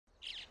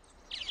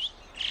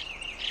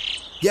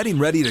Getting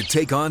ready to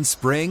take on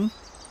spring?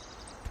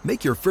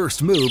 Make your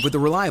first move with the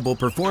reliable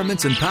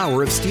performance and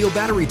power of Steel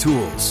battery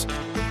tools.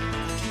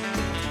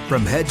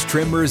 From hedge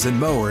trimmers and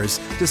mowers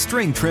to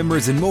string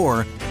trimmers and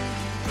more,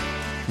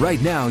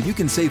 right now you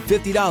can save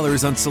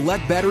 $50 on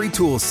select battery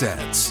tool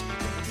sets.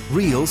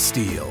 Real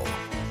Steel.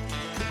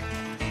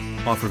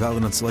 Offer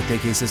valid on select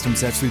AK system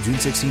sets through June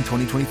 16,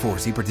 2024.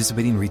 See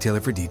participating retailer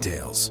for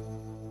details.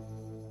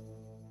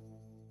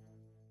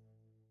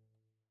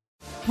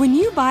 When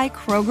you buy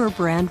Kroger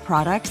brand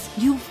products,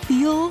 you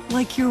feel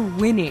like you're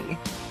winning.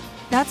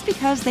 That's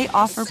because they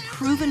offer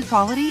proven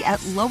quality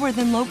at lower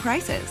than low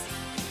prices.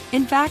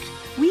 In fact,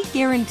 we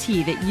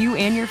guarantee that you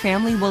and your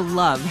family will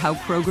love how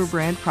Kroger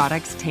brand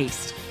products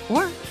taste,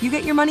 or you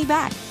get your money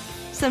back.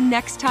 So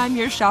next time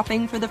you're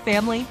shopping for the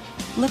family,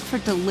 look for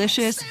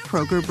delicious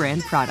Kroger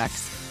brand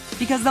products,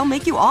 because they'll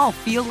make you all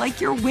feel like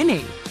you're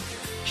winning.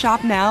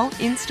 Shop now,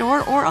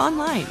 in-store, or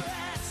online.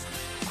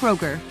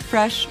 Kroger,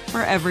 fresh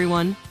for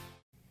everyone.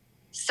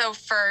 So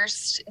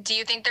first, do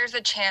you think there's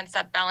a chance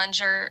that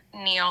Bellinger,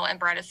 Neal, and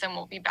Bredesen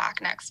will be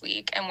back next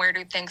week? And where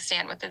do things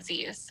stand with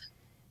Aziz?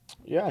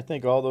 Yeah, I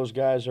think all those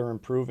guys are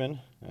improving.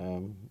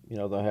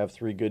 They'll have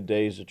 3 good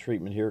days of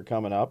treatment here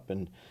coming up,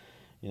 and,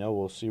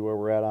 we'll see where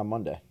we're at on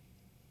Monday.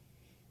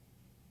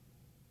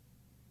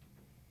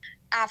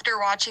 After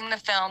watching the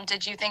film,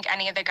 did you think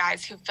any of the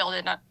guys who filled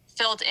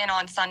in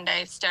on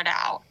Sunday stood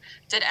out?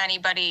 Did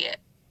anybody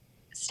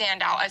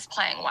stand out as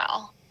playing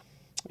well?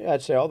 Yeah,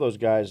 I'd say all those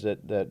guys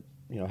that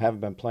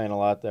haven't been playing a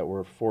lot, that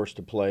were forced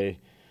to play,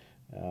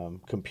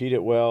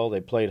 competed well.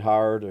 They played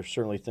hard. There's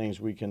certainly things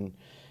we can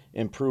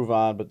improve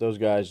on, but those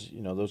guys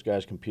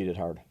competed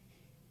hard.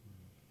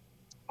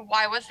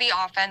 Why was the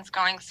offense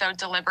going so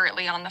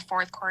deliberately on the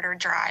fourth quarter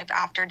drive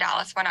after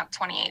Dallas went up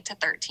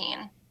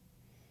 28-13?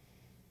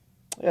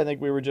 Yeah, I think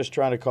we were just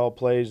trying to call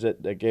plays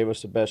that gave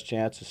us the best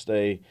chance to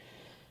stay,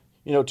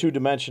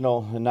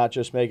 two-dimensional and not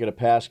just make it a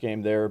pass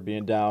game there,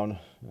 being down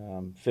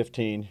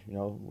 15.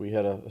 We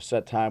had a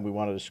set time we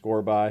wanted to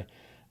score by.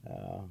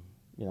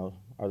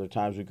 Are there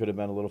times we could have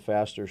been a little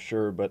faster?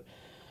 Sure, but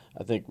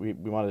I think we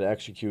wanted to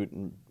execute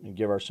and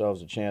give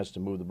ourselves a chance to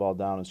move the ball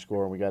down and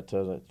score, and we got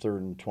to the 3rd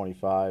and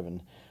 25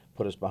 and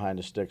put us behind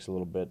the sticks a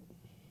little bit.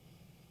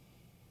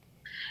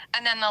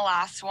 And then the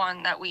last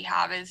one that we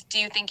have is, do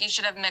you think you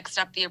should have mixed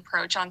up the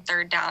approach on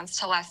third downs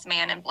to less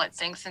man and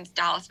blitzing since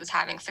Dallas was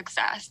having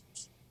success?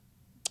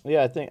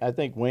 Yeah, I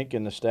think Wink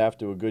and the staff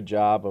do a good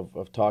job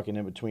of talking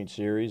in between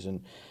series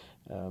and,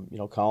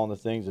 calling the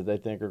things that they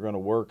think are going to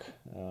work,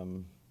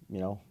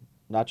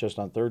 not just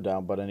on third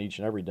down, but on each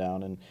and every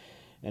down,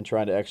 and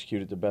trying to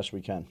execute it the best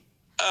we can.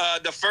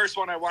 The first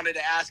one I wanted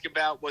to ask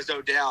about was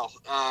Odell.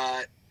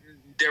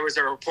 There was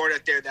a report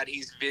out there that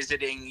he's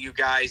visiting you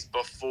guys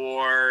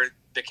before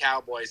the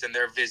Cowboys, and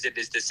their visit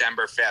is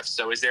December 5th.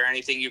 So is there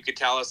anything you could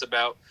tell us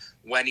about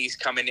when he's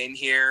coming in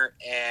here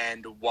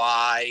and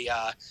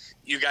why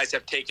you guys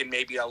have taken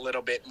maybe a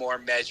little bit more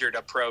measured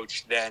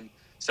approach than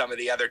some of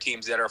the other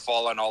teams that are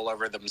falling all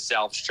over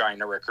themselves trying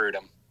to recruit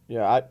him?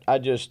 Yeah,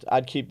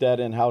 I'd keep that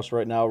in-house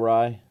right now,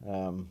 Rye.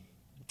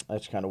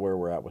 That's kind of where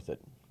we're at with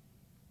it.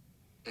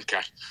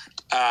 Okay.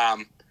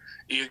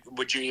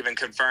 Would you even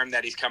confirm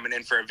that he's coming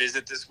in for a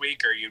visit this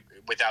week, or you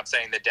without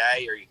saying the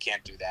day, or you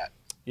can't do that?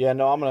 Yeah,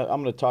 no, I'm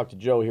gonna talk to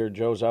Joe here.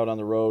 Joe's out on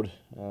the road,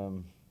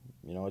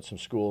 at some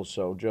schools,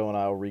 so Joe and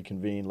I will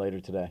reconvene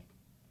later today.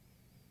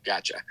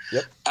 Gotcha.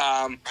 Yep.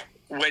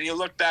 When you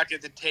look back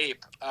at the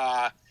tape,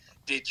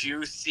 did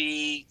you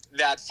see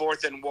that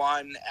 4th and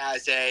 1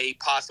 as a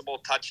possible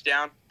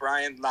touchdown,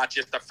 Brian? Not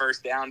just a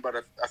first down, but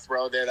a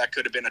throw there that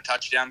could have been a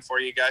touchdown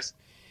for you guys?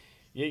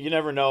 You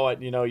never know. I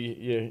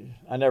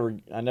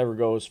never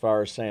go as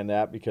far as saying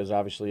that, because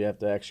obviously you have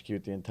to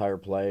execute the entire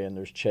play and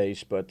there's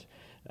chase. But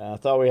I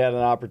thought we had an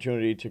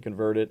opportunity to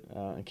convert it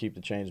and keep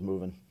the chains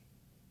moving.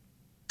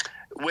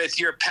 With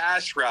your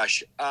pass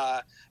rush,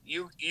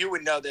 you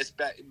would know this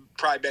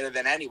probably better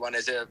than anyone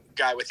as a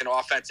guy with an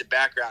offensive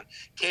background.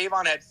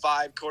 Kayvon had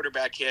 5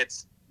 quarterback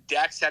hits.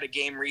 Dex had a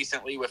game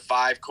recently with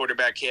 5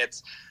 quarterback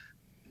hits.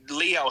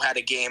 Leo had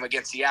a game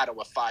against Seattle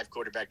with 5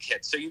 quarterback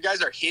hits. So you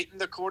guys are hitting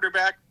the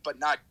quarterback but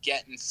not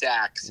getting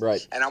sacks.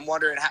 Right. And I'm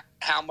wondering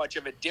how much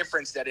of a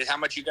difference that is, how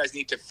much you guys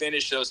need to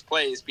finish those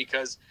plays,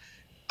 because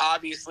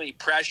obviously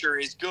pressure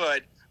is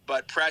good,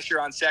 but pressure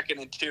on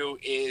 2nd and 2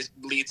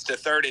 leads to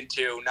 3rd and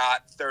 2,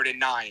 not 3rd and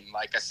 9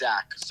 like a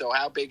sack. So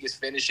how big is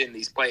finishing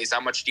these plays?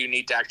 How much do you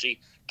need to actually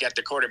get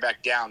the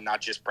quarterback down,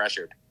 not just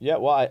pressured? Yeah,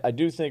 well, I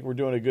do think we're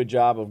doing a good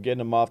job of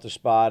getting him off the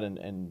spot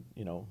and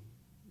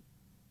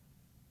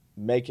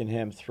making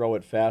him throw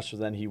it faster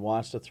than he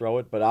wants to throw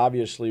it. But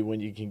obviously when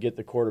you can get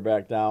the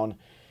quarterback down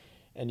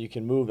and you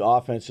can move the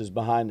offenses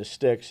behind the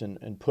sticks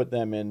and put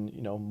them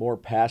in more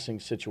passing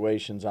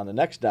situations on the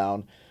next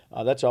down,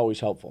 that's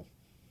always helpful.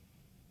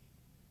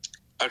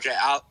 Okay,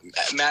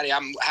 Maddie,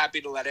 I'm happy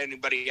to let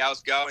anybody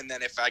else go, and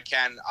then if I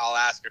can, I'll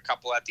ask a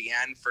couple at the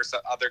end for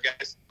some other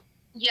guys.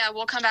 Yeah,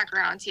 we'll come back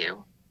around to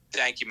you.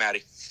 Thank you,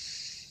 Maddie.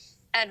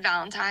 Ed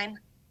Valentine.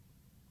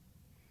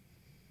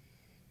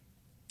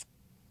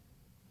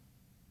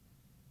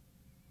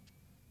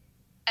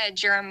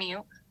 Ed, you're on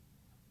mute.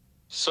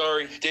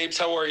 Sorry. Dabes,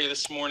 how are you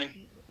this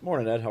morning?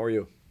 Morning, Ed. How are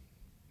you?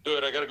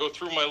 Good. I got to go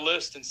through my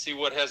list and see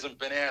what hasn't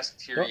been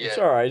asked here yet. It's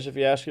all right. If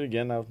you ask it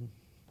again, no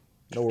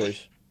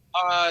worries.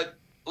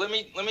 Let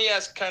me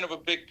ask kind of a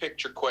big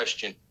picture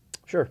question.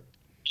 Sure.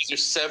 These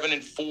are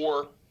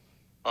 7-4.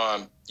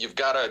 You've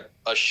got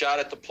a shot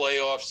at the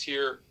playoffs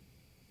here.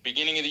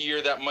 Beginning of the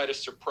year, that might have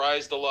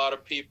surprised a lot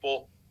of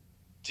people.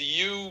 Do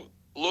you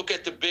look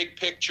at the big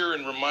picture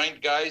and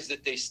remind guys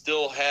that they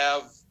still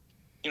have,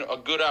 a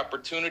good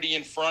opportunity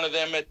in front of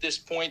them at this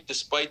point,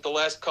 despite the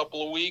last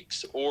couple of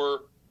weeks,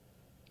 or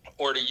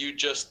do you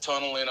just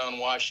tunnel in on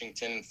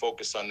Washington and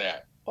focus on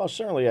that? Well,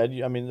 certainly, Ed.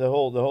 I mean, the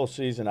whole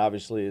season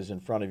obviously is in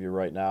front of you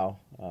right now,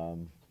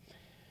 and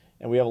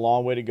we have a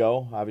long way to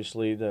go.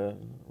 Obviously, the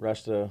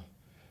rest of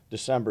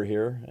December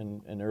here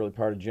and the early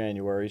part of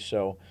January.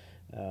 So,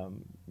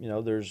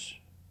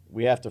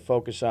 we have to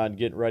focus on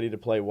getting ready to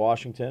play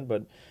Washington,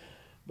 but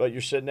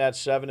you're sitting at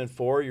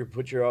 7-4. You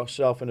put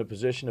yourself in a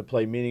position to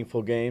play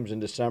meaningful games in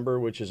December,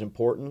 which is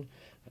important.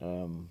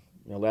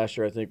 Last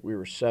year I think we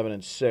were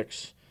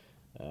 7-6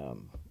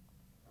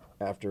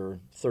 after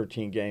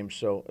 13 games.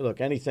 So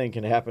look, anything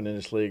can happen in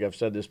this league. I've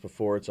said this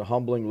before. It's a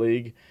humbling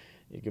league.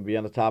 You can be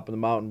on the top of the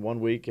mountain one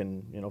week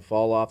and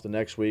fall off the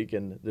next week.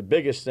 And the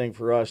biggest thing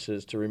for us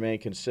is to remain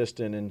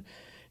consistent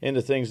in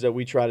the things that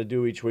we try to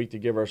do each week to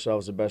give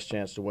ourselves the best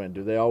chance to win.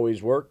 Do they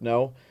always work?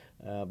 No.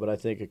 But I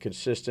think a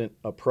consistent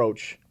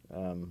approach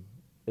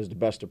is the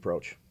best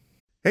approach.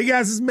 Hey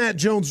guys, this is Matt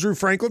Jones, Drew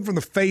Franklin from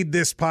the Fade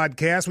This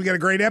podcast. We got a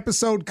great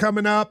episode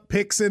coming up,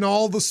 picks in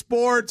all the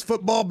sports,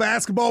 football,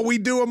 basketball, we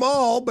do them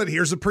all. But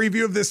here's a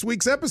preview of this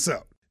week's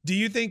episode. Do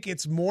you think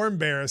it's more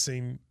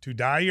embarrassing to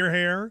dye your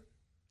hair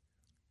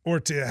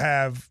or to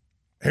have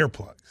hair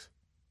plugs?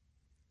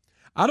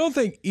 I don't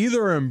think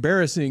either are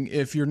embarrassing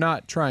if you're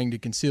not trying to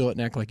conceal it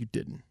and act like you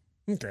didn't.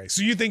 Okay,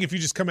 so you think if you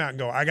just come out and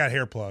go, I got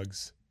hair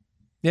plugs.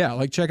 Yeah,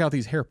 like check out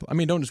these hair plugs. I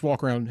mean, don't just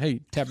walk around,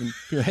 tapping,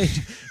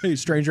 hey,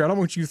 stranger, I don't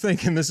want you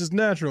thinking this is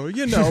natural.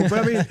 But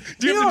I mean,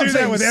 do you have to do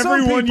that with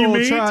everyone you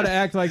meet? Try to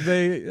act like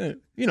they,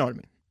 you know what I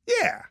mean?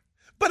 Yeah.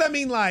 But I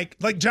mean, like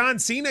John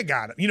Cena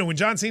got it. When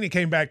John Cena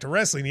came back to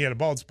wrestling, he had a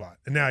bald spot,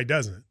 and now he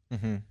doesn't.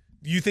 Mm-hmm.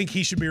 Do you think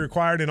he should be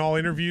required in all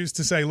interviews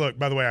to say, look,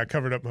 by the way, I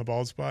covered up my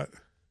bald spot?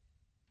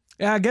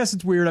 Yeah, I guess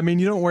it's weird. I mean,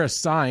 you don't wear a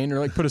sign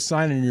or put a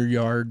sign in your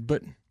yard,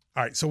 but.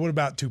 All right, so what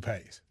about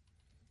toupees?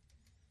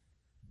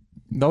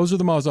 Those are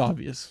the most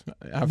obvious.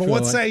 But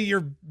let's say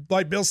you're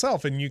like Bill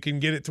Self and you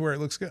can get it to where it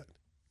looks good.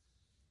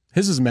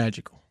 His is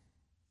magical.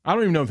 I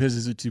don't even know if his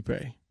is a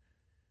toupee.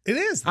 It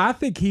is. I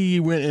think he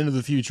went into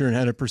the future and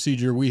had a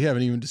procedure we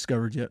haven't even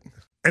discovered yet.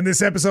 And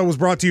this episode was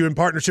brought to you in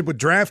partnership with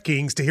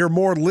DraftKings. To hear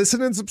more,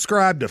 listen and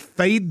subscribe to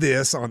Fade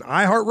This on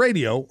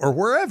iHeartRadio or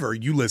wherever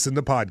you listen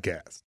to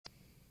podcasts.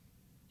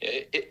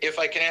 If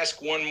I can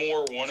ask one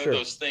more, Sure. of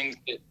those things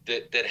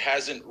that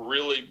hasn't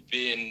really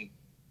been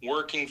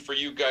working for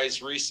you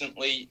guys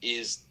recently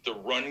is the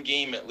run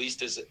game, at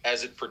least as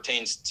it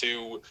pertains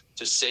to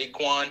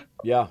Saquon.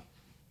 Yeah.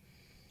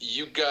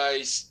 You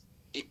guys,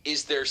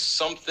 is there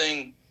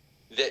something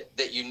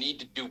that you need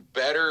to do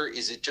better?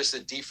 Is it just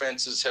that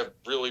defenses have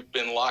really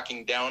been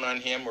locking down on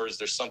him, or is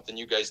there something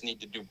you guys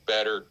need to do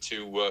better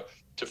to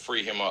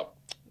free him up?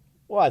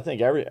 Well, I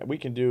think we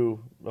can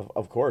do,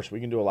 of course, we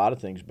can do a lot of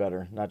things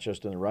better, not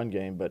just in the run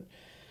game, but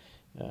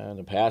in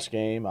the pass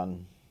game,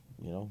 on,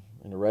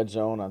 in the red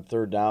zone, on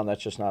third down.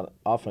 That's just not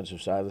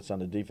offensive side. That's on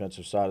the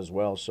defensive side as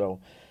well. So,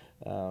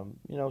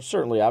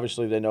 certainly,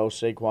 obviously, they know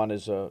Saquon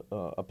is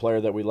a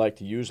player that we like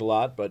to use a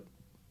lot. But,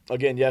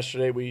 again,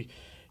 yesterday we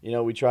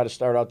try to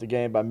start out the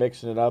game by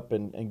mixing it up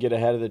and get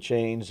ahead of the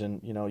chains. And,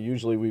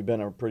 usually we've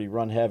been a pretty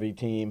run-heavy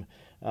team,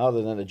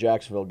 other than the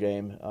Jacksonville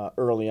game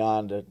early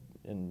on.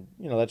 And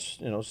that's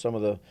some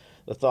of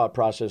the thought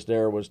process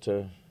there was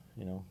to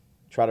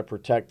try to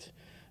protect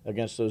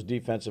against those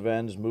defensive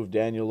ends, move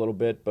Daniel a little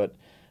bit. But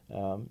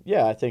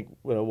I think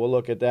we'll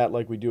look at that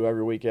like we do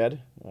every week,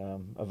 Ed.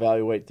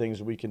 Evaluate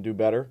things we can do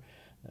better,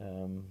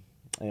 and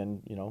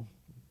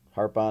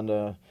harp on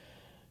the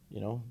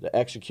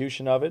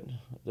execution of it,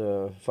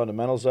 the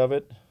fundamentals of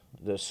it,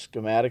 the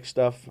schematic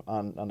stuff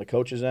on the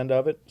coach's end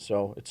of it.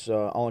 So it's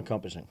all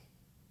encompassing.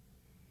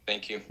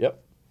 Thank you.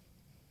 Yep.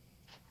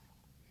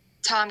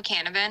 Tom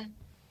Canavan.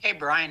 Hey,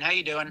 Brian, how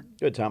you doing?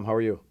 Good, Tom. How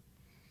are you?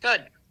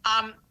 Good.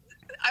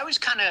 I was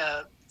kind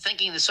of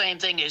thinking the same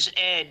thing as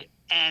Ed,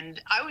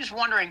 and I was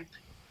wondering,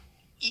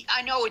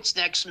 I know it's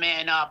next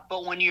man up,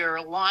 but when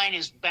your line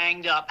is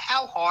banged up,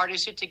 how hard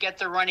is it to get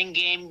the running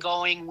game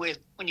going when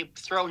you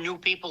throw new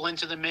people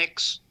into the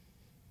mix?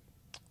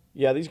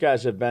 Yeah, these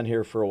guys have been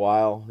here for a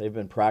while. They've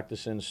been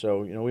practicing,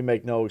 so we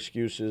make no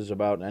excuses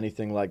about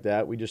anything like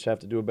that. We just have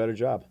to do a better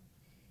job.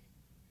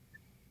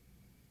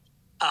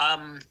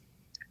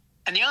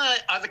 And the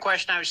other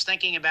question I was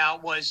thinking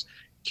about was,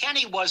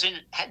 Kenny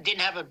didn't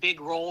have a big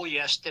role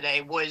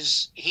yesterday.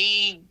 Was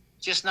he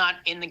just not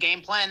in the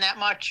game plan that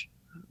much?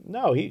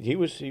 No, he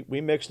was.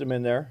 We mixed him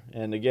in there,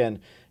 and again,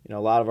 a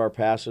lot of our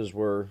passes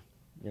were,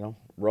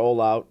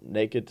 roll out,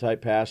 naked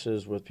type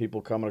passes with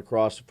people coming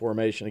across the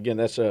formation. Again,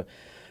 that's a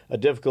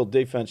difficult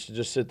defense to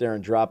just sit there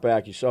and drop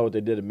back. You saw what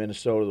they did in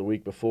Minnesota the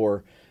week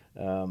before.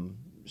 So,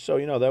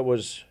 that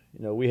was,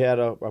 we had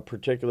a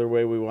particular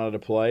way we wanted to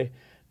play.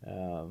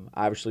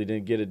 Obviously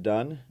didn't get it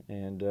done,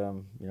 and,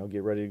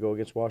 get ready to go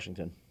against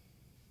Washington.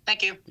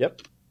 Thank you.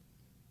 Yep.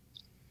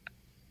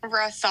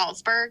 Russ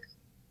Salzberg.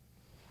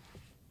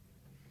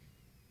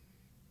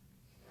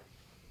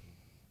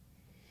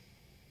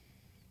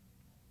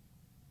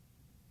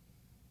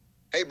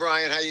 Hey,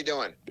 Brian, how you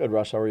doing? Good,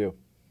 Russ. How are you?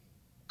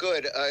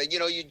 Good.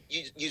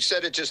 You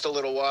said it just a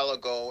little while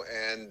ago,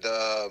 and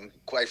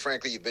quite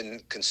frankly, you've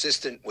been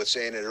consistent with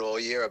saying it all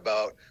year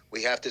about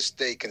we have to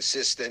stay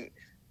consistent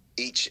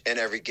each and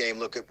every game,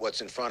 look at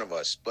what's in front of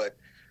us. But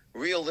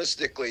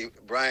realistically,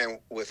 Brian,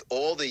 with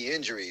all the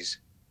injuries,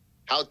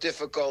 how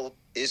difficult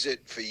is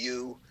it for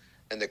you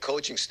and the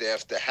coaching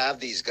staff to have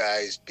these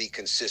guys be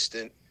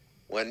consistent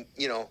when,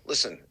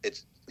 listen,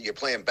 you're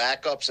playing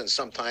backups, and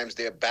sometimes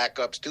they're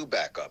backups to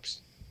backups?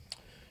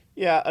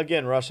 Yeah,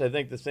 again, Russ, I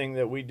think the thing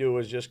that we do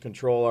is just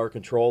control our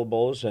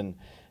controllables, and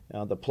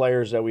the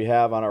players that we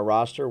have on our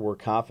roster we're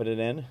confident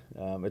in.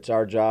 It's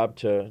our job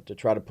to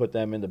try to put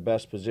them in the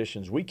best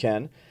positions we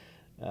can,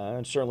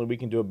 and certainly we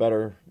can do a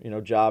better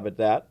job at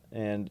that,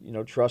 and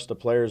trust the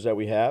players that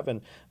we have.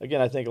 And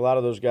again, I think a lot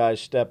of those guys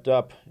stepped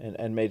up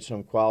and made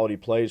some quality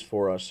plays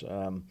for us.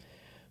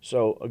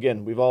 So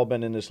again, we've all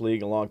been in this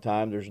league a long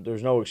time.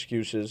 There's no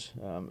excuses.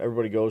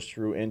 Everybody goes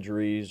through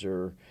injuries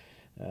or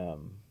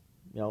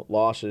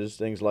losses,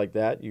 things like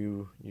that.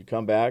 You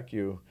come back,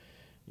 you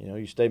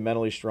stay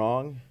mentally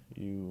strong,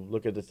 you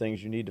look at the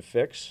things you need to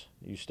fix,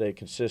 you stay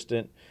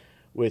consistent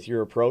with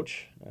your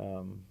approach,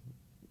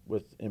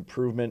 with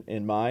improvement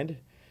in mind.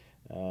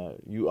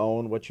 You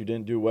own what you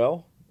didn't do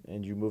well,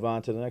 and you move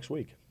on to the next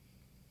week.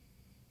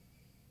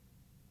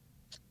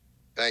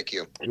 Thank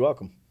you. You're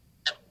welcome.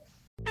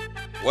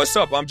 What's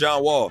up? I'm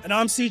John Wall. And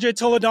I'm CJ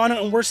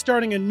Toledano, and we're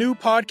starting a new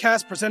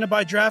podcast presented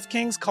by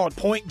DraftKings called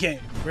Point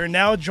Game. We're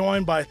now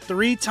joined by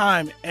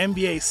 3-time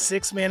NBA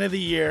Sixth Man of the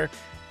Year,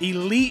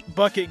 elite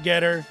bucket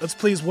getter. Let's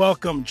please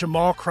welcome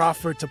Jamal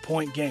Crawford to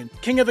Point Game.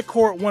 King of the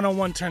Court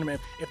one-on-one tournament.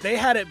 If they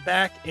had it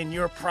back in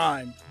your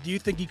prime, do you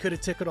think you could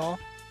have took it all?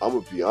 I'm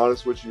going to be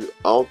honest with you.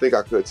 I don't think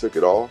I could have took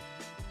it all,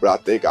 but I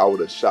think I would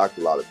have shocked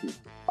a lot of people.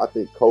 I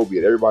think Kobe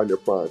and everybody in their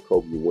prime,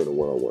 Kobe would win a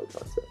one-on-one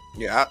contest.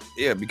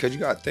 Yeah, because you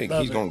got to think,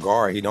 he's going to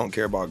guard. He don't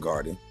care about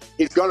guarding.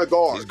 He's going to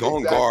guard. He's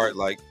going to guard.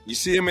 Like, you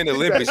see him in the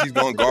Olympics, he's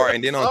going to guard.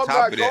 And then on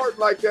top of that. I'm not guarding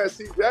like that,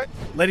 CJ.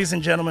 Ladies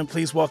and gentlemen,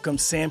 please welcome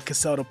Sam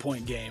Cassell to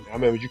Point Game. I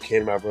remember you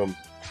came to my room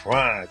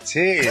crying,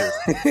 tears,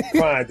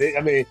 crying.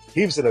 I mean,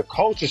 he was in a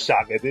culture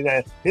shock. And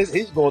then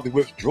he's going through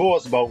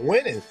withdrawals about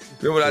winning.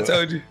 Remember what I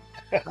told you?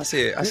 I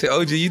said,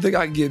 OG, you think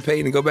I can get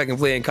paid and go back and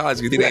play in college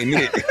because it ain't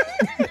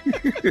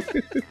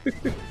it?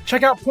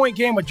 Check out Point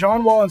Game with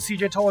John Wall and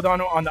CJ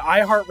Toledano on the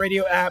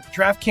iHeartRadio app,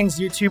 DraftKings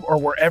YouTube, or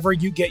wherever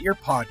you get your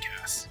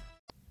podcasts.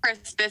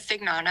 Chris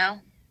Bisignano.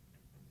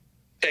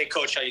 Hey,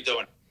 Coach, how you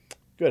doing?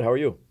 Good. How are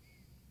you?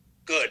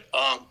 Good.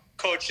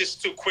 Coach,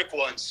 just two quick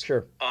ones.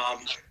 Sure.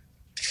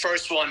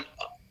 First one,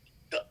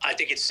 I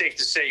think it's safe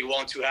to say you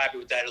weren't too happy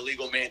with that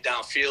illegal man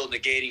downfield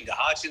negating the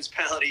Hodgins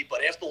penalty.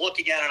 But after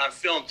looking at it on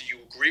film, do you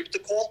agree with the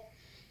call?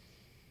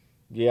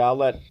 Yeah,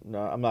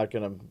 I'm not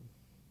going to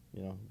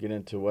get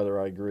into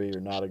whether I agree or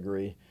not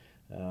agree.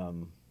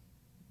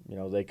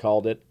 They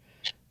called it.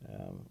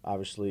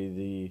 Obviously,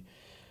 the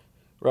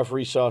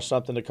referee saw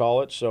something to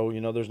call it, so,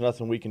 there's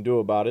nothing we can do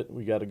about it.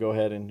 We got to go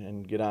ahead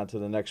and get on to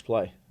the next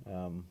play.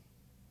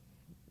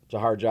 It's a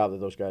hard job that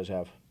those guys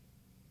have.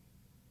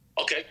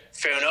 Okay,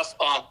 fair enough.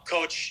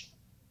 Coach,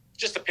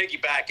 just to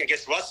piggyback, I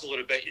guess, Russ a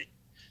little bit,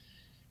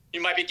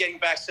 you might be getting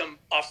back some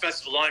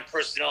offensive line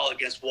personnel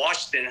against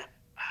Washington.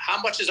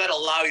 How much does that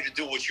allow you to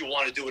do what you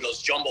want to do with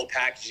those jumbo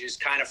packages,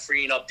 kind of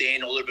freeing up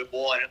Dane a little bit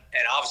more, and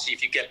obviously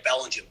if you get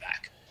Bellinger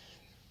back?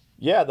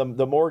 Yeah, the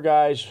more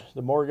guys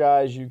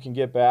you can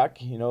get back,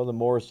 the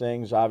more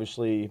things,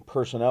 obviously,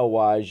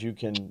 personnel-wise, you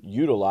can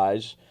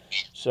utilize.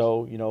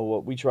 So,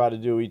 what we try to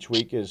do each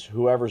week is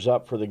whoever's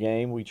up for the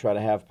game, we try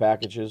to have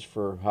packages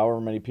for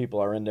however many people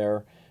are in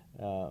there,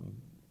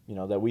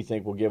 that we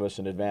think will give us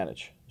an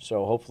advantage.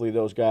 So hopefully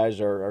those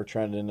guys are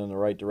trending in the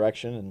right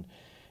direction and,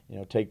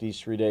 take these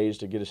 3 days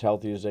to get as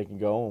healthy as they can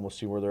go, and we'll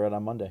see where they're at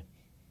on Monday.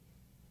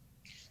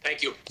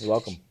 Thank you. You're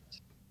welcome.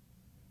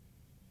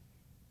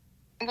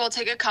 We'll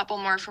take a couple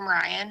more from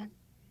Ryan.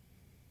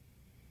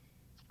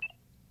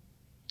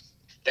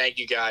 Thank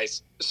you,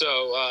 guys.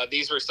 So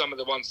these were some of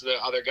the ones the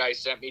other guys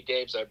sent me,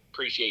 Dave, so I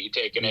appreciate you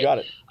taking it. You got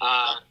it.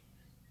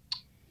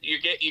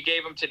 You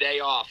gave them today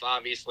off,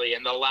 obviously,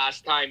 and the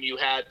last time you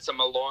had some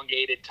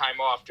elongated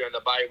time off during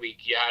the bye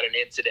week, you had an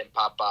incident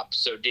pop up.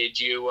 So did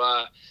you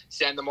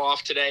send them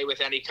off today with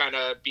any kind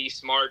of be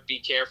smart, be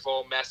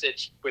careful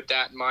message with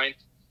that in mind?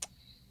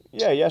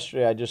 Yeah,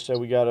 yesterday I just said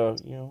we got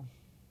to,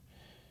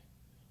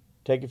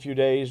 take a few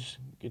days,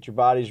 get your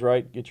bodies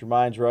right, get your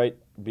minds right,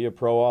 be a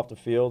pro off the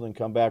field, and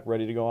come back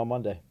ready to go on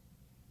Monday.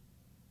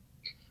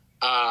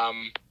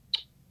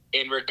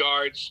 in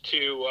regards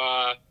to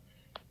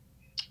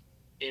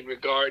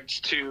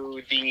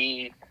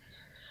the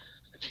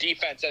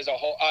defense as a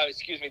whole,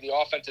 the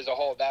offense as a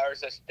whole. There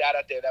was a stat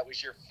out there that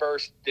was your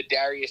first, the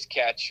Darius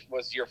catch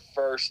was your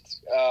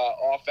first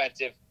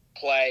offensive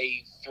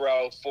play,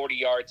 throw 40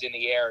 yards in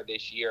the air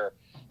this year.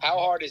 How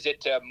hard is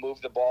it to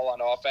move the ball on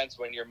offense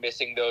when you're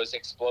missing those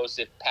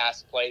explosive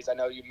pass plays? I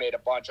know you made a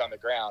bunch on the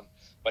ground,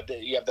 but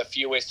you have the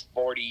fewest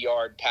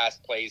 40-yard pass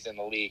plays in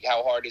the league.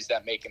 How hard is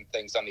that making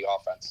things on the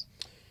offense?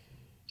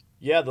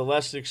 Yeah, the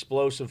less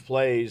explosive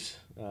plays,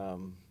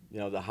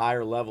 the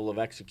higher level of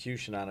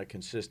execution on a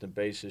consistent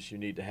basis you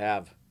need to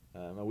have.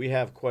 We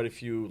have quite a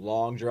few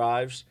long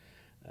drives,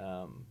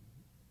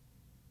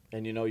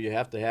 and you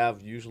have to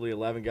have usually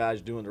 11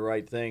 guys doing the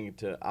right thing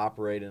to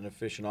operate an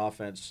efficient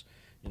offense,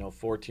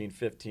 14,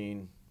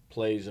 15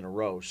 plays in a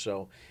row.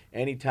 So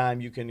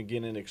anytime you can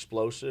get an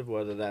explosive,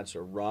 whether that's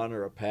a run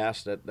or a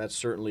pass, that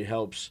certainly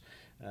helps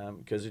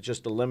because it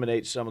just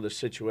eliminates some of the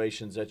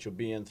situations that you'll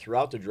be in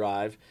throughout the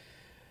drive.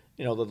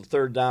 The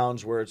third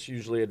downs where it's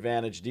usually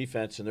advantage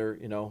defense and they're,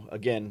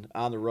 again,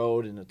 on the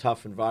road in a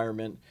tough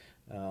environment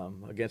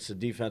against a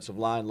defensive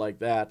line like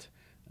that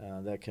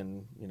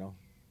can,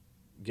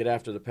 get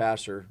after the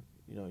passer.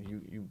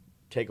 You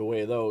take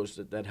away those,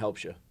 that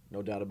helps you,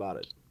 no doubt about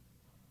it.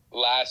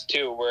 Last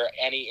two, were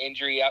any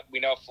injury up? We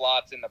know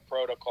Flott's in the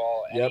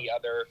protocol. Yep.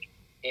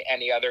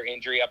 Any other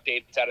injury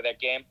updates out of that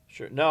game?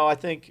 Sure. No, I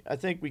think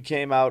we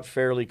came out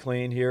fairly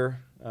clean here,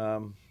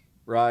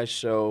 Raj.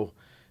 So,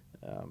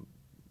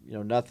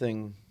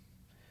 nothing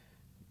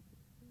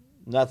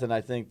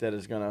I think that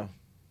is going to,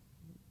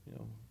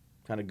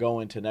 kind of go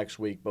into next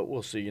week. But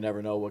we'll see. You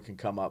never know what can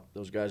come up.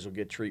 Those guys will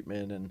get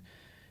treatment, and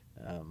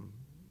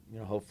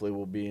hopefully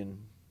we'll be in,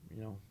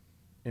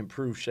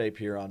 improved shape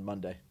here on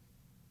Monday.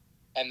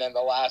 And then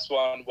the last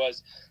one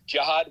was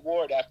Jihad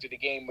Ward after the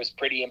game was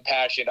pretty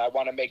impassioned. I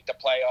want to make the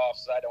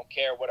playoffs. I don't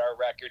care what our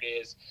record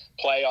is.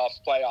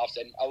 Playoffs.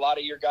 And a lot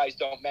of your guys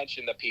don't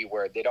mention the P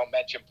word. They don't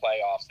mention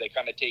playoffs. They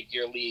kind of take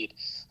your lead.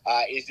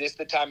 Is this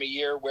the time of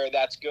year where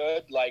that's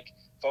good? Like,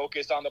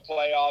 focus on the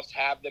playoffs,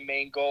 have the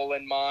main goal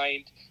in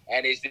mind?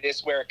 And is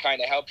this where it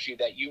kind of helps you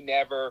that you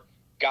never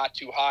got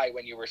too high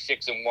when you were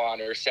 6-1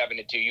 or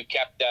 7-2? You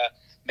kept the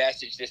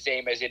message the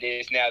same as it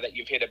is now that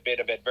you've hit a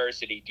bit of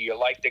adversity. Do you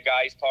like the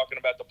guys talking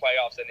about the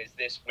playoffs, and is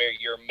this where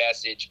your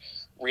message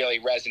really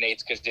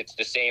resonates because it's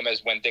the same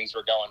as when things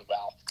were going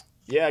well?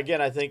 Yeah,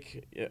 again, I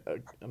think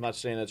I'm not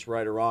saying it's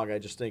right or wrong. I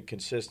just think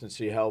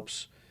consistency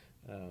helps,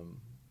 in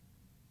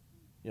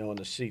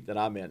the seat that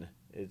I'm in.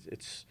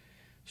 It's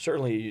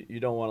certainly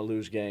you don't want to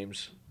lose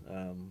games,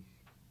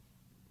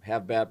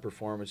 have bad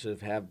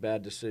performances, have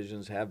bad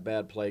decisions, have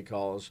bad play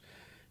calls.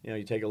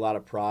 You take a lot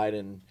of pride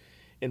in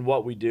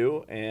what we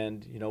do,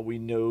 and we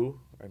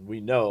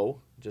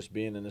know just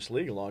being in this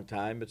league a long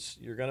time,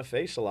 you're going to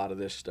face a lot of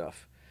this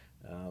stuff,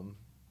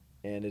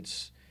 and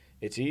it's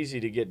easy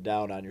to get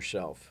down on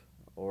yourself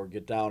or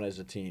get down as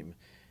a team.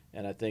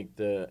 And I think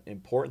the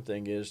important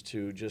thing is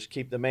to just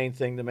keep the main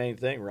thing,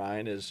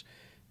 Ryan, is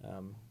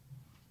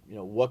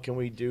what can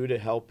we do to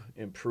help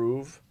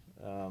improve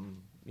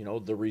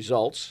the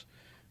results.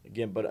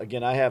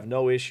 Again, I have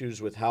no issues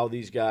with how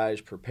these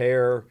guys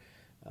prepare,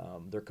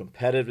 their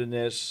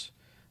competitiveness,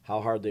 how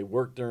hard they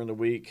work during the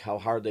week, how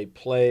hard they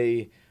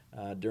play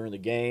during the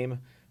game.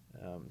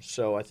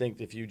 So I think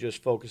if you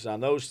just focus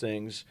on those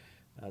things,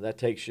 that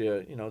takes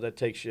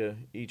you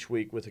each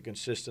week with a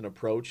consistent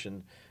approach,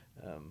 and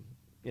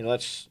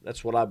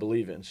that's what I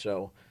believe in.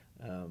 So,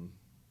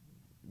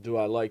 do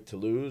I like to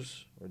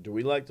lose, or do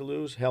we like to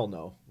lose? Hell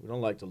no, we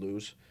don't like to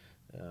lose.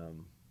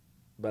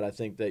 But I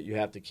think that you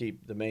have to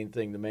keep the main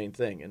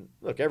thing. And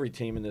look, every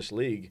team in this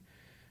league,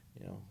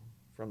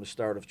 from the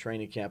start of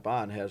training camp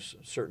on, has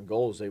certain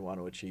goals they want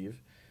to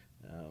achieve.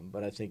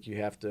 But I think you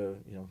have to,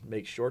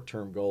 make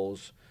short-term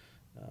goals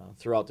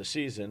throughout the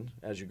season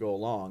as you go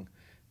along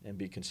and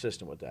be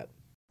consistent with that.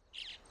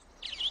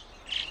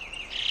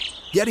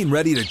 Getting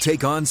ready to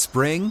take on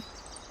spring?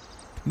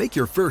 Make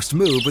your first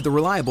move with the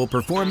reliable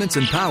performance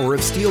and power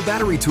of Steel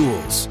battery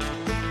tools.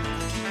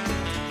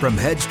 From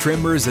hedge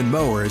trimmers and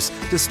mowers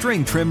to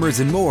string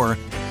trimmers and more,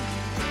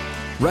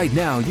 right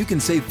now you can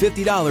save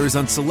 $50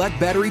 on select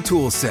battery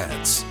tool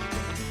sets.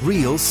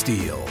 Real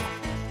Steel.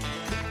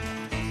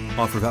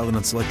 Offer valid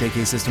on select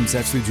AK system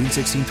sets through June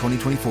 16,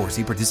 2024.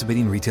 See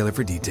participating retailer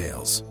for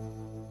details.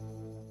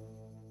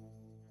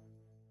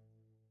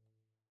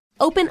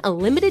 Open a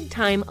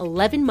limited-time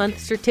 11-month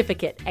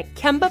certificate at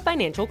Kemba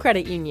Financial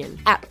Credit Union.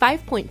 At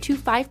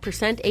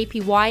 5.25%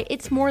 APY,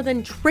 it's more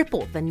than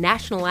triple the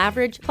national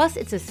average, plus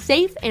it's a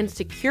safe and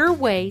secure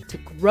way to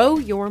grow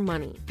your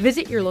money.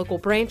 Visit your local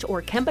branch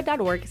or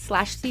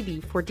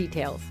kemba.org/cb for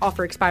details.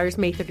 Offer expires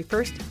May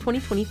 31st,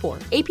 2024.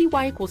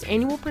 APY equals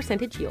annual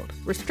percentage yield.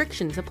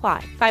 Restrictions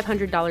apply.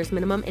 $500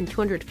 minimum and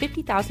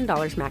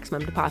 $250,000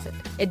 maximum deposit.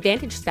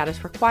 Advantage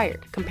status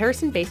required.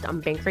 Comparison based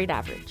on bank rate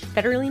average.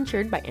 Federally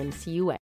insured by NCUA.